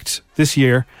act this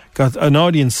year got an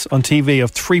audience on TV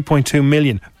of 3.2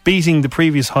 million, beating the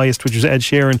previous highest, which was Ed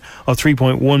Sheeran, of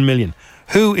 3.1 million.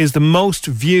 Who is the most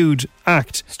viewed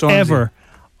act ever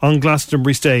on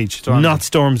Glastonbury stage? Stormzy. Not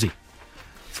Stormzy.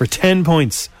 For 10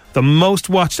 points, the most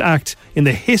watched act in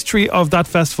the history of that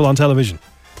festival on television.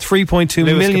 3.2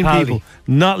 million people.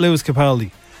 Not Lewis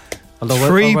Capaldi.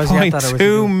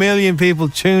 3.2 million people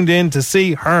tuned in to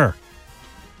see her.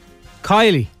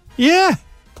 Kylie. Yeah.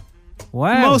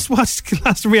 Wow. Most watched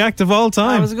Glastonbury act of all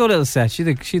time. That was a good little set. She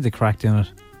had the crack doing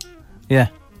it. Yeah.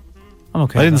 I'm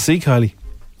okay. I didn't see Kylie.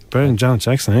 Better than Janet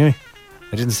Jackson anyway.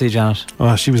 I didn't see Janet.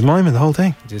 Oh, she was miming the whole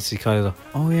thing. I did see Kylie though.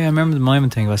 Oh yeah, I remember the miming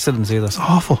thing, but I still didn't see that. It's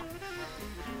awful.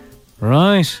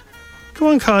 Right. Come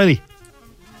on, Kylie.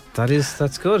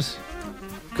 That's good.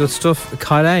 Good stuff.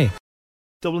 Kylie.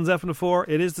 Dublin's FM4.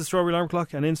 It is the Strawberry Alarm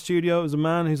Clock, and in studio is a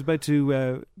man who's about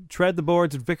to tread the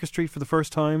boards at Vicar Street for the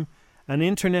first time. An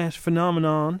internet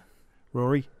phenomenon.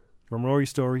 Rory, from Rory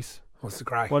Stories. What's the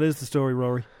crack? What is the story,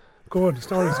 Rory? Good, the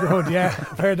story's good, yeah.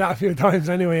 I've heard that a few times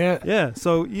anyway, yeah. Yeah,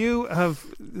 so you have,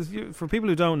 for people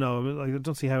who don't know, I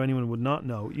don't see how anyone would not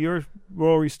know, your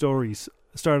Rory Stories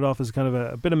started off as kind of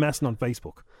a bit of messing on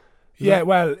Facebook. Yeah,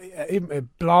 well, a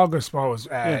blog, I suppose.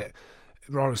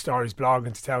 Rory Stories blog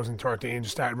in 2013,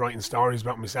 just started writing stories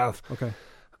about myself. Okay.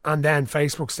 And then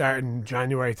Facebook started in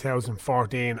January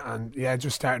 2014, and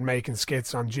just started making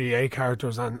skits on GA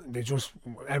characters, and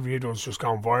every video was just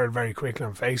going viral very quickly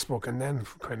on Facebook, and then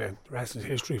kind of the rest is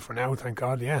history for now, thank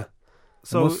God, yeah.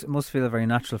 So it must feel very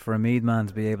natural for a Meath man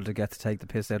to be able to get to take the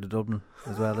piss out of Dublin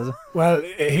as well, is it? Well,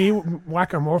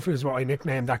 Whacker Murphy is what I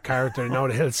nicknamed that character.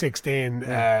 The Hill 16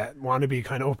 wannabe,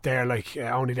 kind of up there, like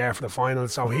only there for the final.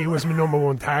 So he was my number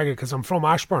one target because I'm from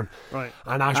Ashbourne. Right.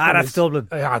 And Ashbourne that's Dublin.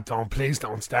 Please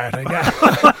don't start again.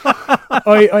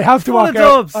 I have to walk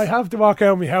out. I have to walk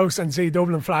out of my house and see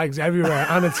Dublin flags everywhere,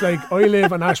 and it's like I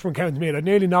live in Ashbourne County Meath. I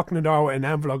nearly knocked on the door with an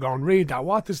envelope going, read that.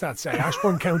 What does that say?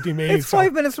 Ashbourne County Meath. It's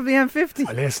 5 minutes from the M50.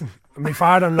 Listen, my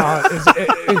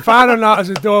father-in-law is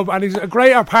a Dub, and he's a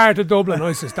greater part of Dublin.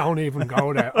 I just don't even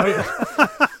go there.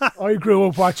 I grew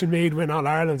up watching Meath win All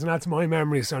Ireland, and that's my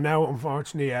memory. So now,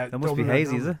 unfortunately, that must Dublin be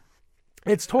hazy, is it?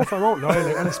 It's tough, I won't lie,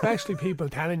 and especially people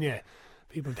telling you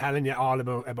all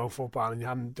about football, and you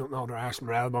don't know their arse from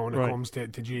their elbow when it comes to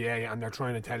GA, and they're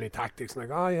trying to tell you tactics, and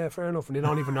like, oh yeah, fair enough, and they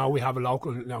don't even know we have a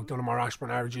local, Dunamore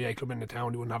Ashbourne, our GA club in the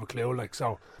town. They wouldn't have a clue, like,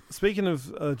 so. Speaking of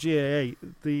GAA,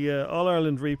 the All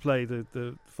Ireland replay,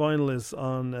 the final is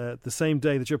on the same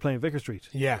day that you're playing Vicar Street.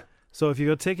 Yeah. So if you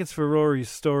got tickets for Rory's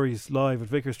Stories live at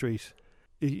Vicar Street,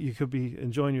 you could be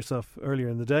enjoying yourself earlier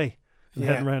in the day and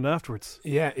heading around afterwards.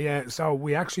 Yeah. So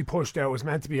we actually pushed out. It was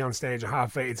meant to be on stage at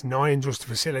 8:30. It's 9 just to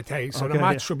facilitate. So the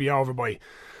match should be over by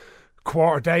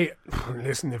quarter day.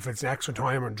 Listen, if it's extra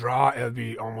time or draw, it'll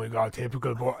be, oh my God,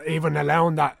 typical. But even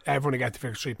allowing that, everyone to get to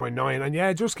Vicar Street by 9,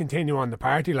 and just continue on the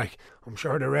party. Like, I'm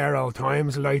sure the rare old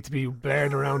times like to be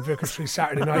blared around Vicar Street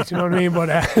Saturday night, you know what I mean?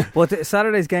 But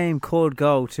Saturday's game could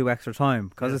go to extra time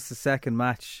because it's the second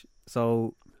match.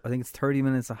 So I think it's 30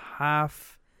 minutes a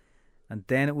half, and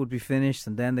then it would be finished,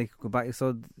 and then they could go back.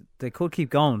 So they could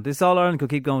keep going. This All Ireland could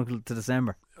keep going to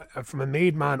December. from a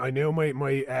Mead man, I knew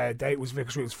my date was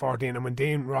Vicar Street was 14, and when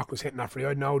Dean Rock was hitting that for you,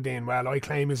 I'd know Dean well. I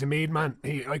claim he's a Mead man.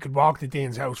 I could walk to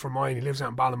Dean's house from mine. He lives out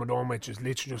in Ballymadone, which is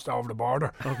literally just over the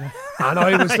border. Okay. And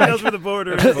I was He like, knows where the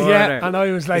border is. yeah, and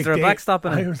I was like, is there a Dean, backstop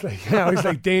in it? I was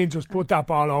like, Dean, just put that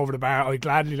ball over the bar. I'd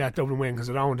gladly let Dublin win because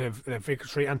I don't have Vicar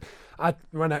Street. And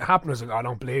when it happened, I was like, I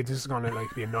don't believe this is going to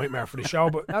be a nightmare for the show.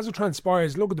 But as it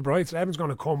transpires, look at the brights. Everyone's going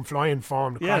to come flying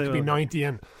form. The crack to be 90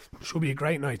 and should be a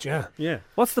great night. Yeah.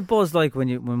 What's the buzz like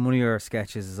when one of your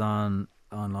sketches is online?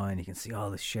 You can see all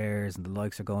the shares and the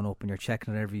likes are going up, and you're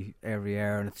checking it every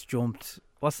hour, and it's jumped.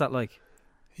 What's that like?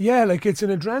 Yeah, like it's an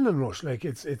adrenaline rush. Like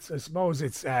it's I suppose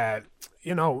it's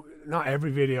not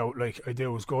every video like I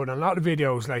do is good. And a lot of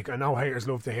videos, like I know haters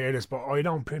love to hear this, but I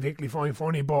don't particularly find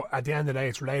funny. But at the end of the day,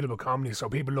 it's relatable comedy. So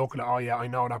people look at it, oh yeah, I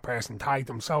know that person tagged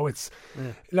them. So it's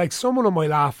like some of them I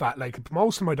laugh at. Like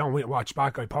most of them I don't watch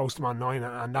back. I post them online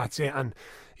and that's it. And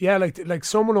yeah, like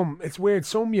some of them, it's weird.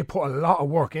 Some you put a lot of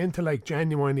work into, like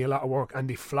genuinely a lot of work, and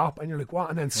they flop, and you're like, what?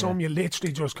 And then some you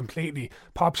literally just completely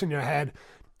pops in your head.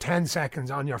 10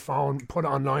 seconds on your phone, put it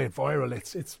online, viral.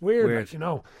 It's weird.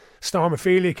 Like,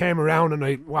 Stormophilia came around and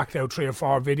I whacked out 3 or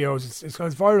 4 videos. It's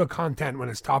viral content when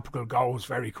it's topical goes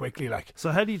very quickly. Like,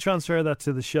 so how do you transfer that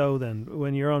to the show then?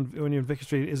 When you're in Vicar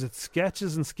Street, is it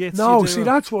sketches and skits? No, see,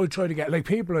 that's what I try to get. Like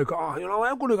people are like,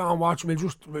 I'm going to go and watch him.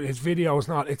 Just his videos,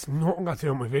 it's nothing got to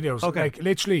do with my videos. Okay. Like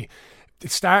literally. The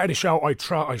start of the show, I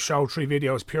show 3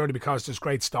 videos purely because there's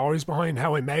great stories behind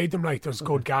how I made them. Like, there's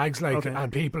good gags, like,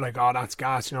 and people like, oh, that's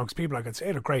gas, because people like, I'd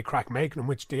say they're great crack making them,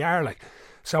 which they are, like.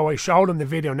 So I showed them the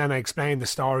video and then I explained the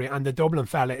story, and the Dublin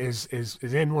fella is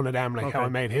in one of them, like how I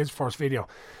made his first video.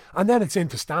 And then it's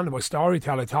into stand-up. I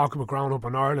storytell. I talk about growing up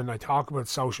in Ireland. I talk about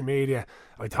social media.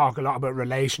 I talk a lot about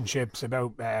relationships,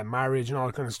 about marriage and all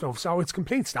that kind of stuff. So it's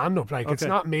complete stand-up. Like, it's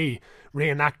not me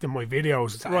reenacting my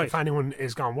videos. It's, if anyone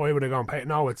is going, why would I go and pay?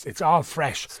 No, it's all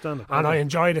fresh. Stand-up. And I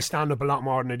enjoy the stand-up a lot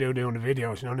more than I do doing the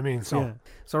videos. You know what I mean? So,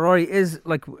 So Rory,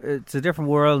 it's a different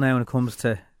world now when it comes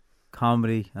to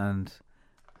comedy and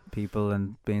people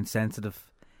and being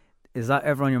sensitive. Is that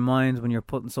ever on your mind when you're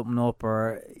putting something up,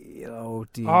 or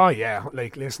do you? Oh yeah,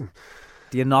 like listen.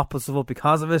 Do you not put stuff up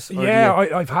because of it? Yeah,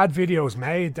 I've had videos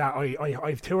made that I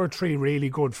have 2 or 3 really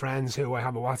good friends who I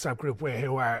have a WhatsApp group with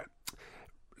who are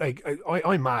like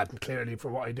I'm mad clearly for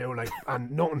what I do, like,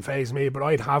 and nothing fazes me, but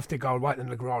I'd have to go right in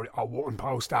the Rory, I wouldn't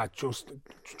post that, just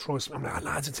trust me. I'm like,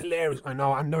 lads, it's hilarious. I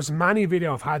know, and there's many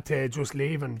videos I've had to just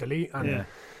leave and delete, and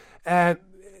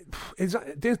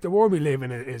the world we live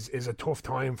in is a tough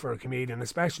time for a comedian,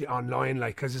 especially online,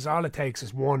 like, because all it takes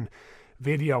is one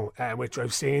video, which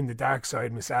I've seen the dark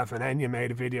side. Myself and Enya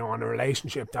made a video on a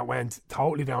relationship that went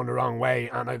totally down the wrong way,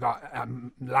 and I got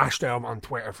lashed out on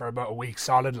Twitter for about a week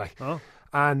solid, like.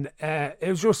 And it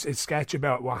was just a sketch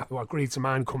about what greets a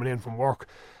man coming in from work,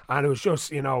 and it was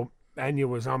just, Enya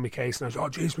was on my case and I was, oh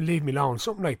jeez, will leave me alone,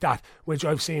 something like that, which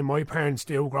I've seen my parents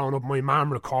do growing up. My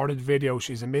mum recorded the video.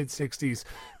 She's a mid-60s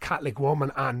Catholic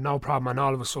woman, and no problem, and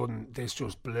all of a sudden this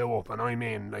just blew up, and I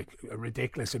mean, like, a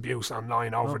ridiculous abuse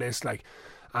online over this, like,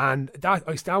 and that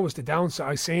was the downside.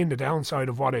 I seen the downside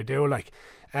of what I do, like.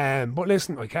 But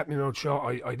listen, I kept my mouth shut.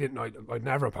 I'd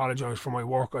never apologise for my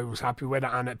work. I was happy with it,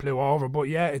 and it blew over. But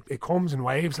yeah, it comes in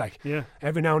waves, like.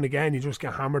 Every now and again you just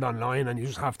get hammered online, and you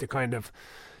just have to kind of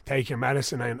take your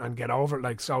medicine and get over it,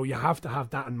 like. So you have to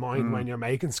have that in mind when you're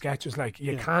making sketches, like.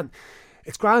 You can't.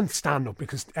 It's grand stand-up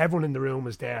because everyone in the room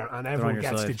is there and everyone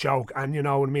gets the joke, and you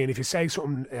know what I mean. If you say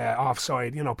something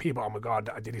offside, people, oh my God,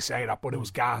 did he say that? But it was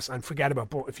gas, and forget about it.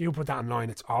 But if you put that online,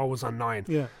 it's always online,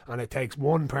 and it takes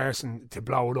one person to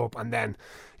blow it up, and then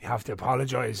you have to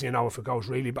apologise, if it goes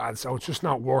really bad. So it's just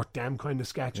not worth them kind of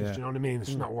sketches. Do you know what I mean? It's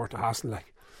just not worth the hassle,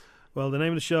 like. Well, the name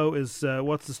of the show is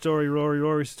What's the Story,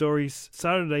 Rory Stories,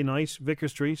 Saturday night, Vicar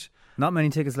Street. Not many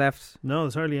tickets left. No,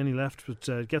 there's hardly any left,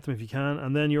 but get them if you can.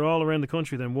 And then you're all around the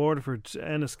country then, Waterford,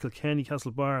 Ennis, Kilkenny,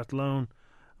 Castlebar, Athlone,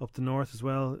 up the north as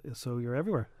well, so you're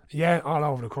everywhere. Yeah, all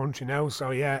over the country now.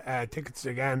 So yeah, tickets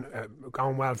again,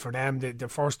 going well for them. The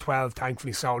first 12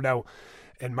 thankfully sold out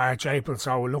in March, April,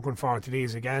 so we're looking forward to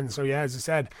these again. So yeah, as I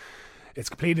said, it's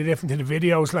completely different to the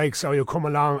videos, like, so you'll come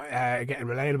along getting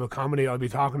relatable comedy. I'll be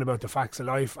talking about the facts of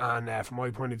life, and from my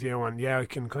point of view, and yeah, I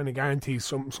can kind of guarantee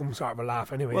some sort of a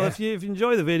laugh anyway. Well, if you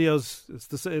enjoy the videos,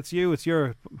 it's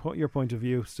your point of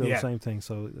view, still the same thing.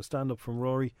 So stand up from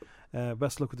Rory.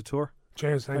 Best luck with the tour.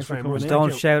 Cheers, thanks very much.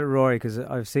 Don't shout at Rory, because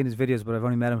I've seen his videos, but I've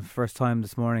only met him for the first time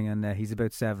this morning, and he's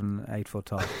about 7-8 foot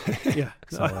tall. Yeah,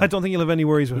 so, I don't think he'll have any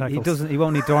worries with heckles. He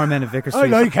won't need doormen at Vicar Street.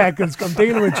 I like heckles. I'm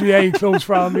dealing with GA close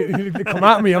from me. Come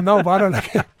at me, I'm no bother.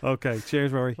 Okay,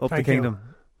 cheers, Rory. Up the kingdom.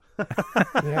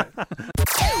 Yeah.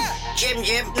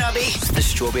 Jim Nobby. It's the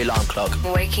Strawberry Alarm Clock.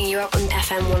 Waking you up on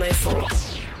FM 104.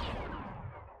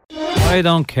 I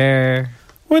don't care.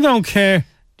 We don't care.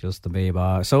 Just the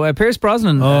Bieber. So Pierce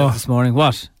Brosnan this morning.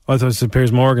 What? I thought it said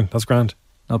Piers Morgan. That's grand.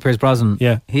 No, Pierce Brosnan.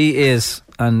 Yeah. He is,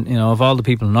 and of all the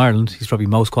people in Ireland, he's probably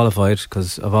most qualified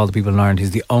because of all the people in Ireland,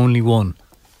 he's the only one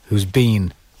who's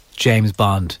been James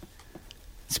Bond.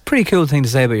 It's a pretty cool thing to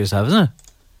say about yourself, isn't it?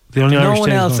 The only Irish no one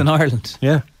James else Bond. in Ireland.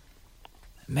 Yeah.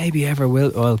 Maybe ever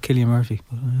will. Well, Cillian Murphy.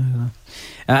 But I don't know.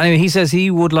 Anyway, he says it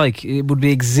would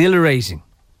be exhilarating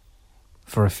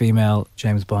for a female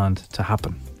James Bond to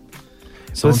happen.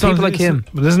 So when people like him.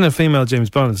 But isn't it a female James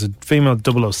Bond? It's a female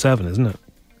 007, isn't it?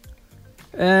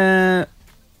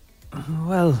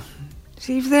 Well,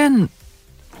 see, then.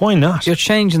 Why not? You're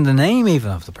changing the name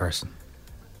even of the person.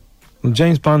 Well,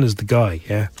 James Bond is the guy,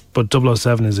 yeah. But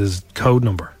 007 is his code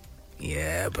number.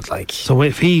 Yeah, but like. So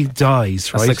if he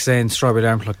dies, That's right? like saying Strawberry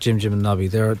Alarm Clock, Jim and Nobby.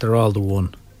 They're all the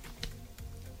one.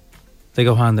 They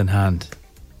go hand in hand.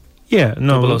 Yeah,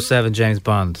 no. 007 James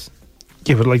Bond.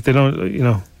 Yeah, but like they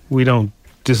don't, we don't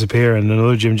disappear and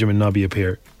another Jim and Nobby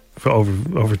appear for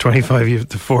over 25 years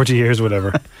to 40 years,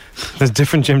 whatever. There's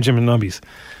different Jim and Nobbies.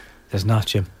 There's not,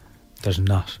 Jim. There's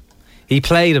not. He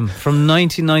played him from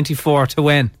 1994 to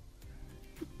when?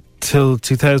 Till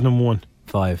 2001.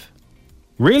 5.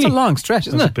 Really? It's a long stretch,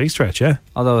 isn't That's it? a big stretch, yeah.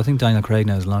 Although I think Daniel Craig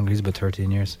now is longer. He's about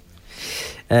 13 years.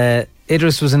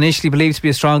 Idris was initially believed to be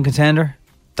a strong contender.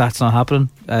 That's not happening.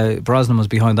 Brosnan was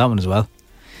behind that one as well.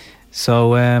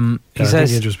 So he says I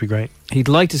think Idris would be great. He'd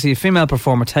like to see a female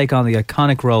performer take on the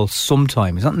iconic role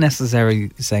sometime. He's not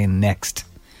necessarily saying next.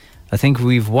 I think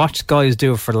we've watched guys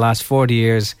do it for the last 40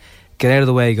 years. Get out of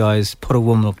the way, guys. Put a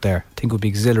woman up there. I think it would be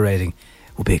exhilarating.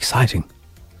 It would be exciting.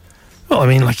 Well, I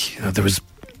mean, there was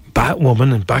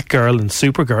Batwoman and Batgirl and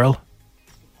Supergirl.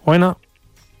 Why not?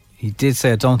 He did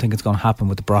say, I don't think it's going to happen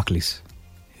with the Broccolis,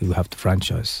 who have the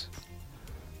franchise.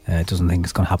 Doesn't think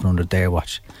it's going to happen under their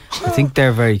watch. I think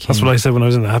they're very keen. That's what I said when I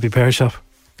was in the Happy Pear shop.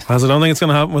 I don't think it's going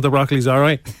to happen with the Broccolis. All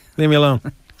right, leave me alone.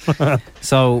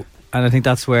 So, and I think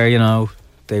that's where,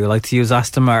 they like to use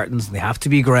Aston Martins, and they have to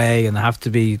be grey, and they have to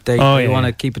be, they want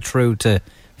to keep it true to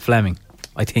Fleming,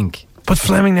 I think. But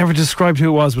Fleming never described who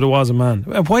it was, but it was a man.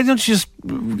 Why don't you just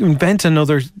invent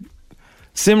another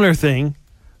similar thing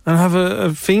and have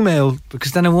a female?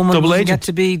 Because then a woman doesn't get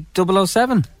to be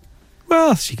 007.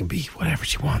 Well, she can be whatever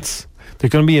she wants.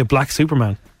 There's going to be a black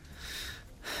Superman.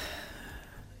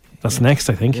 That's next,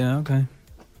 I think. Yeah, okay.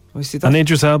 Well, see, and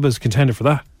Idris Elba is contender for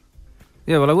that.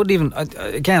 Yeah, well, I wouldn't even.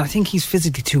 Again, I think he's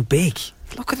physically too big.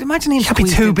 Look, imagine him. He can't be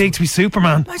too big to be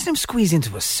Superman. Imagine him squeeze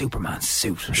into a Superman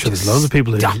suit. I'm sure there's loads of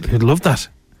people who'd love that.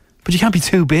 But you can't be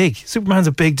too big. Superman's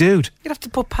a big dude. You'd have to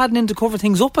put padding in to cover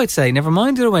things up, I'd say. Never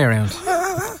mind the other way around.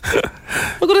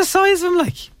 Look at the size of him,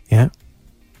 like. Yeah.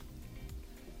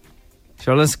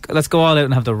 Sure, let's go all out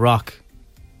and have The Rock.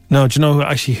 No, do you know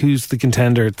who's the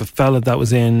contender? The fella that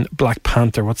was in Black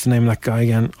Panther. What's the name of that guy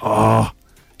again? Oh,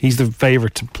 he's the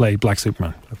favourite to play Black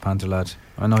Superman. Black Panther lad.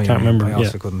 I know you can't remember. I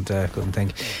also couldn't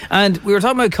think. And we were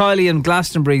talking about Kylie and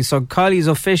Glastonbury. So Kylie's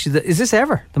officially. Is this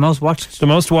ever the most watched? The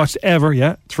most watched ever.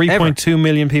 Yeah, 3.2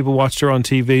 million people watched her on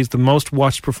TV. It's the most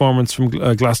watched performance from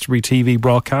Glastonbury TV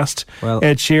broadcast. Well,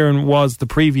 Ed Sheeran was the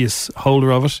previous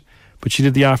holder of it, but she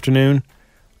did the afternoon,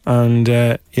 and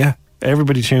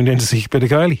everybody tuned in to see a bit of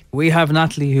Kylie. We have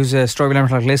Natalie, who's a Strawberry Alarm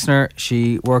Clock listener.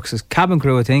 She works as cabin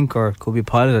crew, I think, or could be a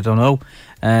pilot, I don't know.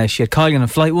 She had Kylie on a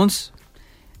flight once.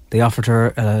 They offered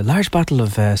her a large bottle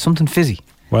of something fizzy.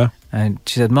 Wow. And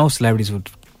she said most celebrities would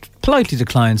politely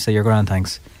decline, say, "You're grand,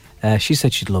 thanks." She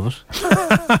said she'd love it.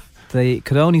 They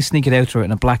could only sneak it out to her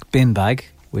in a black bin bag,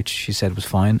 which she said was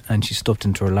fine, and she stuffed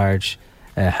into her large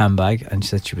handbag, and she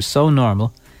said she was so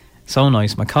normal, so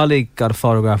nice. My colleague got a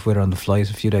photograph with her on the flight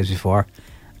a few days before,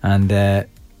 and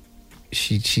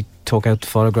she took out the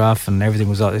photograph and everything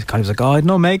was all, Kylie was like, "Oh, I had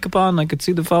no makeup on, I could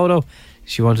see the photo."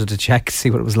 She wanted to check, see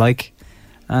what it was like.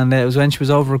 And it was when she was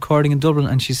over recording in Dublin,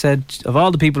 and she said, of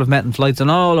all the people I've met in flights and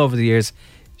all over the years,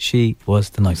 she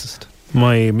was the nicest.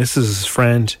 My missus'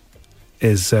 friend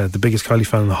is the biggest Kylie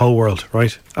fan in the whole world,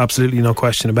 right? Absolutely no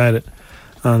question about it.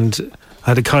 And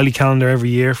I had a Kylie calendar every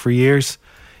year for years.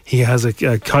 He has a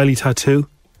Kylie tattoo.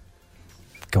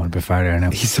 Going a bit farther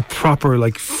now. He's a proper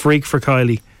freak for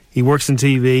Kylie. He works in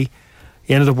TV.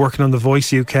 He ended up working on The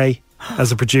Voice UK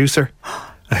as a producer.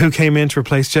 Who came in to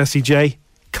replace Jessie J?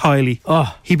 Kylie.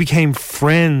 Oh, he became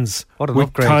friends with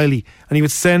upgrade. Kylie, and he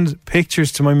would send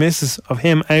pictures to my missus of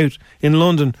him out in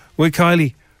London with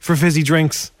Kylie for fizzy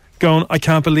drinks, going, "I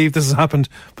can't believe this has happened,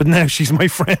 but now she's my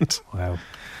friend." Wow.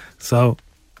 So,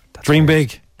 dream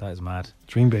big. That is mad.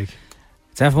 Dream big.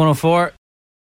 It's F104.